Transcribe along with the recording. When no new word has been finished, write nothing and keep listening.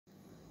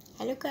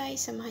Hello guys,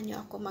 samahan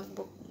nyo ako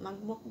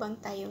magmukbang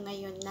tayo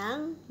ngayon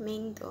ng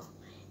mango.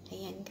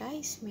 Ayan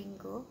guys,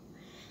 mango.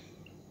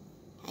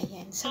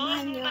 Ayan,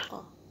 samahan nyo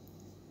ako.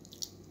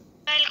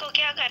 Mobile को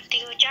क्या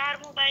करती हो?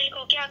 चार mobile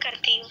को क्या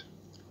करती हो?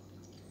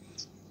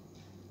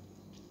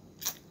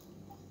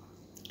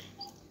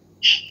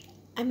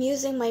 I'm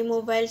using my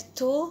mobile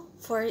 2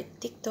 for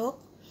TikTok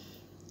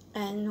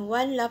and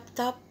 1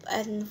 laptop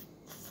and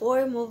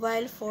 4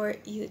 mobile for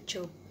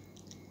YouTube.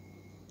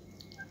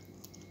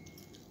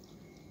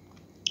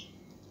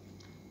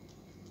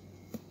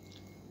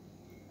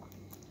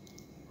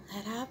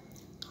 Harap.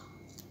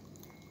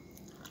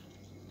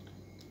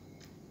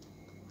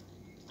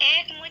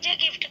 एक मुझे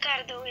गिफ्ट कर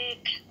दो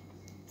एक.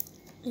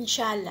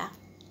 Inshallah.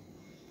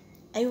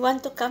 I want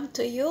to come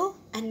to you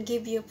and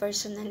give you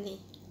personally.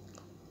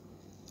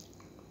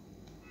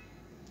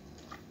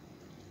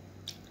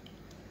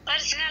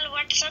 Personal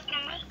WhatsApp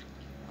number.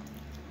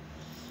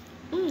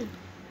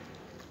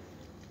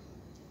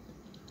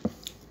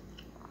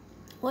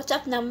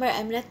 WhatsApp number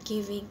I'm not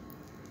giving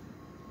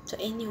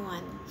to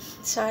anyone.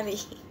 Sorry.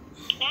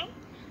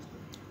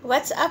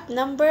 WhatsApp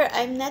number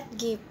I'm not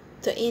give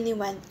to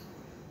anyone.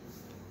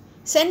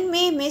 Send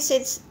me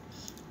message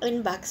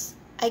inbox.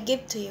 I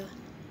give to you.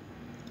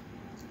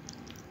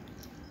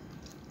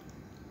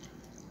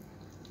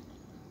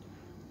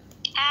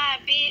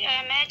 अभी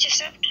match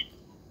accept.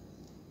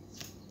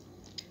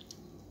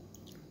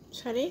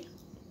 Sorry?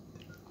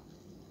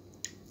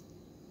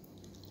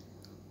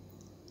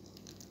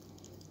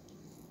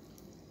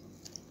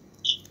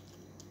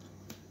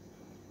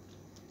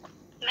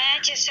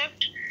 Match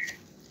accept.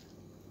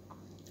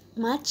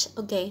 Much?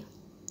 Okay.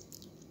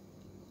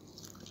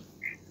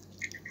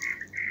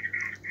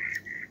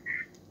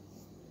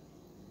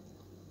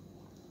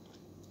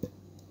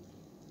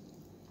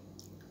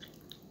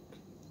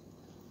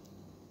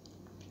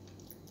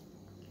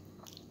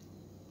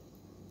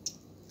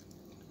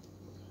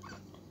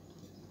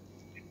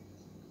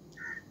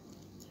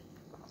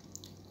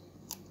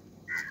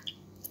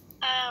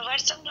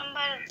 WhatsApp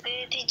number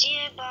दे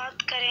दीजिए,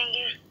 बात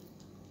करेंगे,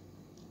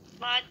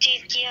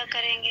 बातचीत किया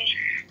करेंगे.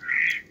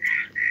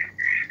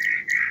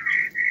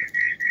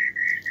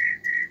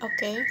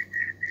 Okay.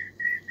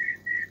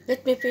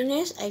 Let me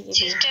finish. I give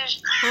you.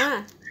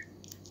 Sister.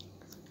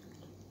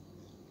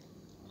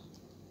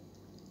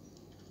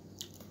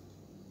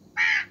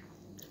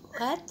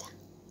 What?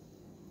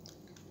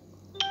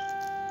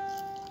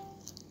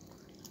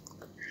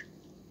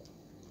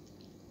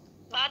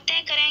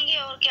 बातें करेंगे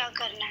और क्या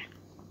करना है.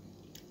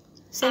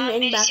 Send me आप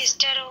मेरी inbox.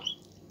 सिस्टर हो.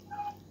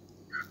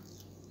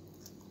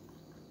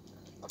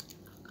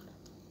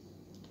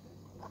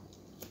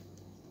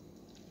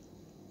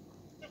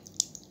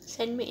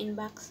 Send me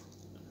inbox.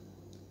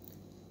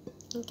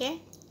 Okay?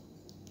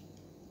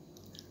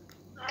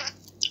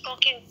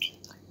 Okay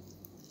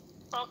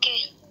okay.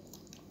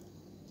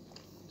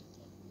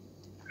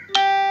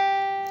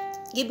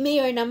 Give me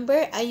your number.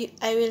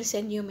 I will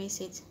send you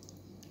message.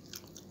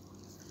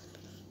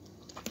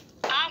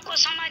 आपको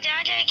समझ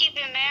आ जाएगी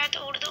कि मैं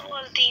तो उर्दू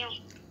बोलती हूँ.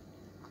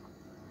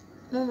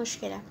 مو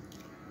مشكلة.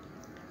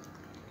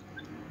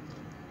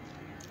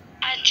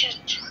 अच्छा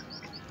अच्छा.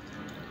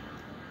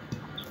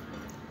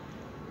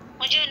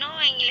 मुझे नो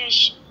इंग्लिश.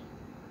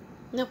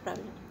 No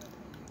problem.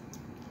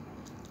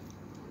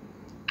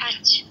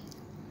 अच्छा.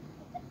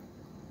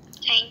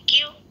 Thank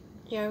you.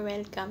 You're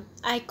welcome.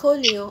 I call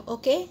you,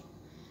 okay?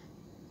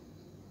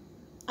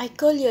 I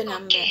call your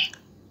number. Okay.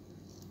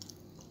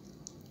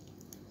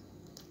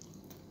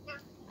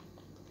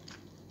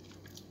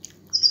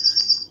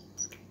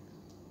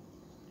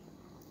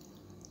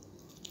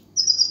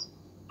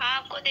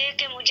 आपको देख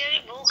के मुझे भी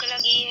भूख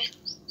लगी है.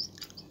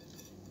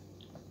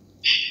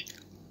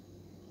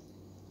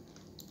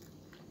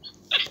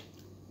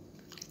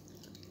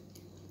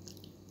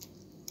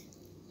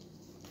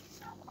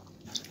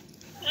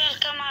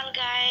 Welcome all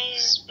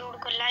guys. वीडियो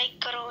को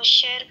लाइक करो,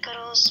 शेयर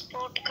करो,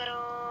 सपोर्ट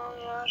करो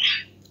यार.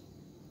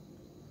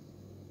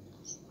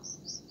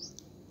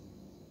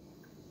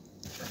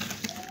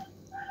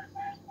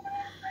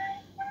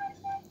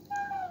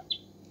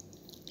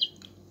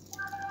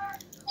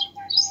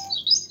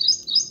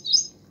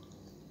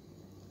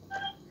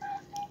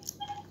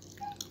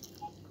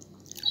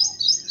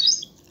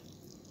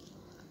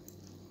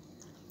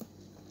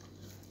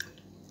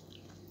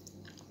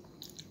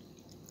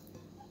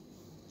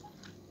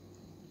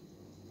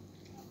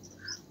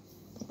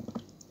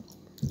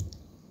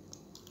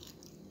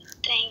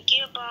 Thank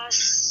you boss.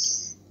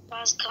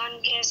 Boss Khan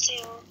कैसे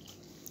हो?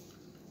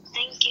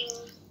 Thank you.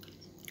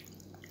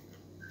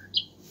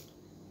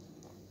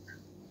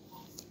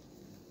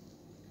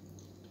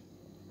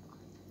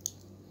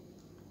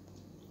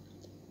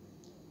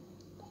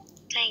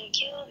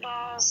 Thank you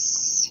boss.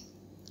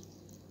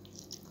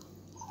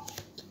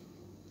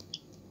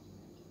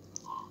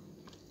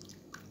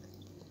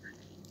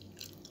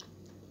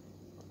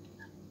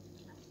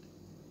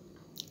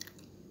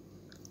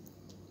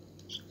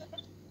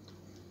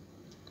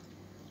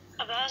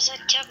 आवाज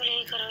अच्छा प्ले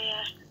करो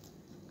यार.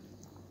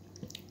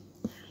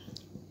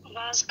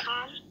 आवाज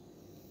Khan.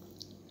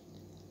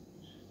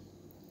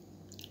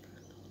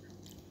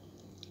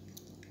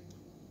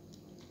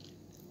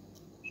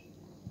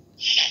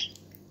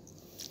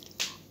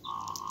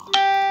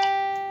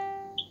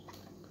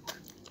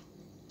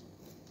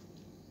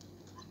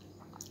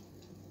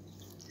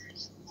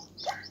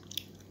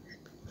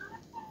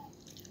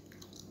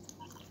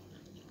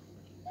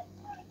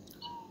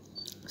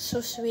 So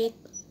sweet.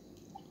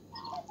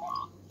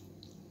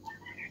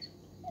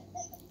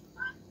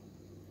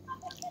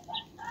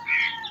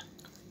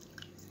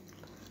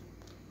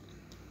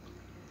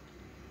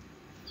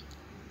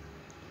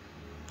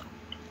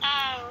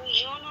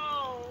 You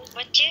know,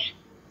 बच्चे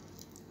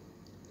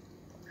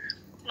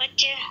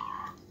बच्चे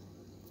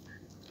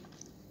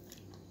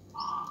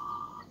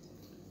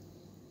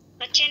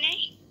बच्चे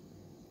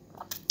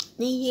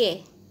नहीं है.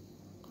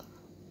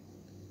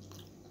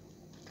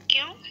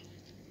 क्यों?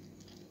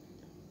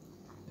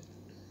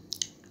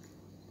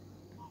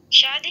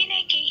 शादी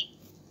नहीं की?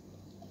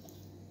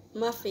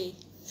 माफी.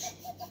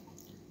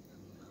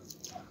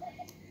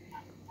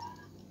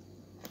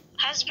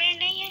 हस्बैंड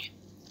नहीं है?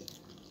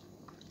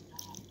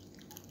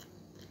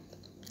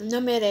 No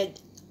married.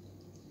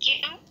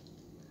 क्यों?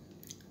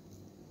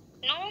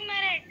 No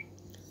married?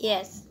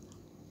 Yes.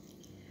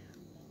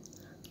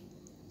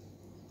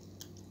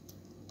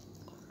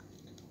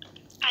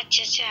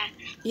 अच्छा.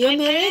 You My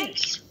married?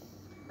 parents?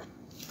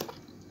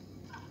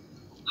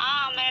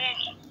 हाँ मैरिड.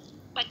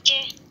 बच्चे?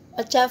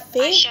 अच्छा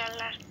फिर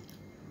माशाल्लाह.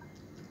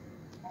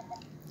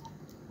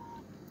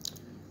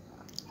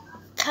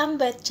 कम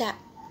बच्चा.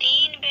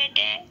 3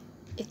 बेटे,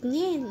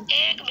 इतने.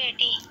 1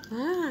 बेटी.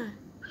 हाँ.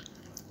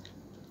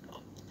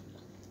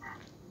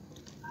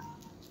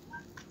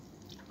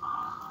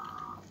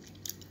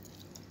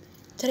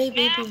 Three मैं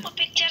baby. आपको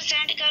पिक्चर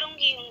सेंड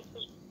करूंगी.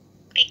 उनकी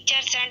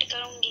पिक्चर सेंड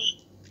करूंगी.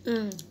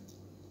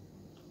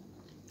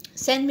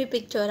 Send me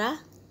picture, ah,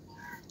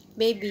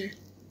 baby.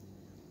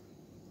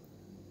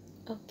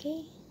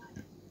 Okay.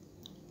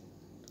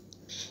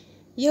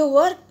 You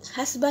work,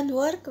 husband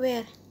work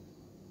where?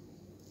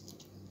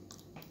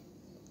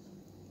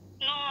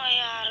 No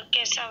यार,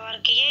 कैसा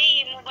वर्क?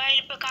 यही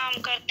मोबाइल पे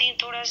काम करते हैं,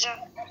 थोड़ा सा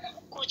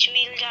कुछ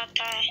मिल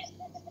जाता है.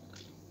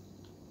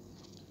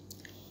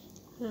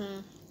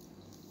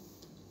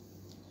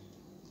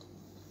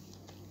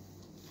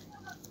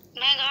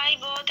 महंगाई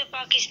बहुत है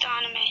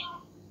पाकिस्तान में.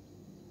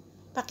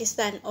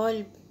 Pakistan, all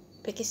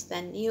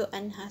Pakistan. You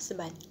and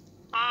husband.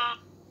 हाँ,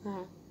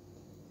 हाँ.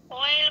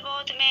 ऑयल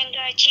बहुत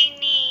महंगा है,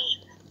 चीनी,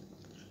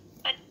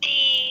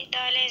 पत्ती,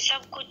 दालें,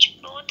 सब कुछ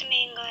बहुत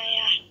महंगा है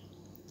यार.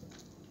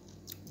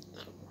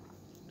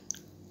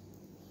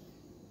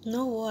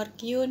 No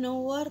work. You no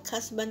work.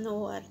 Husband no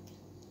work.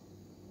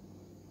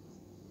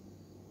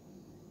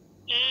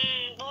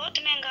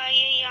 बहुत महंगाई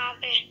है यहाँ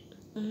पे.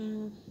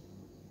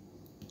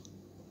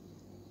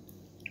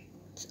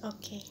 It's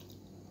okay.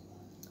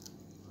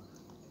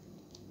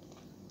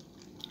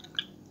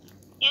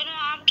 यू नो,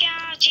 आपके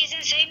यहाँ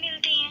चीजें सही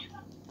मिलती हैं?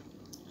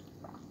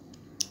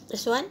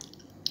 This one?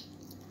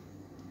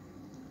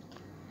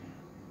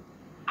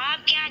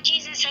 आपके यहाँ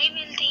चीजें सही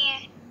मिलती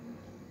हैं?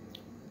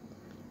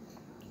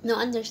 No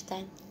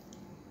understand.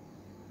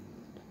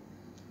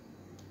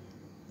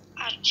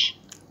 अच्छा.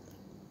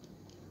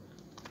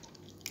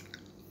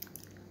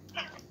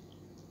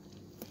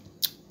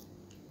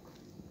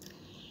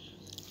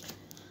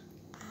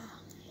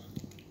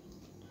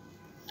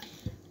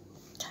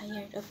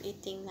 Tired of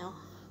eating now.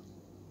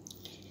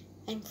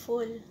 I'm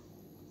full.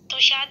 तो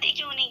शादी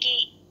क्यों नहीं की?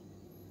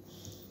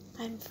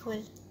 I'm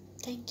full.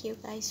 Thank you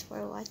guys for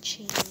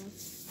watching.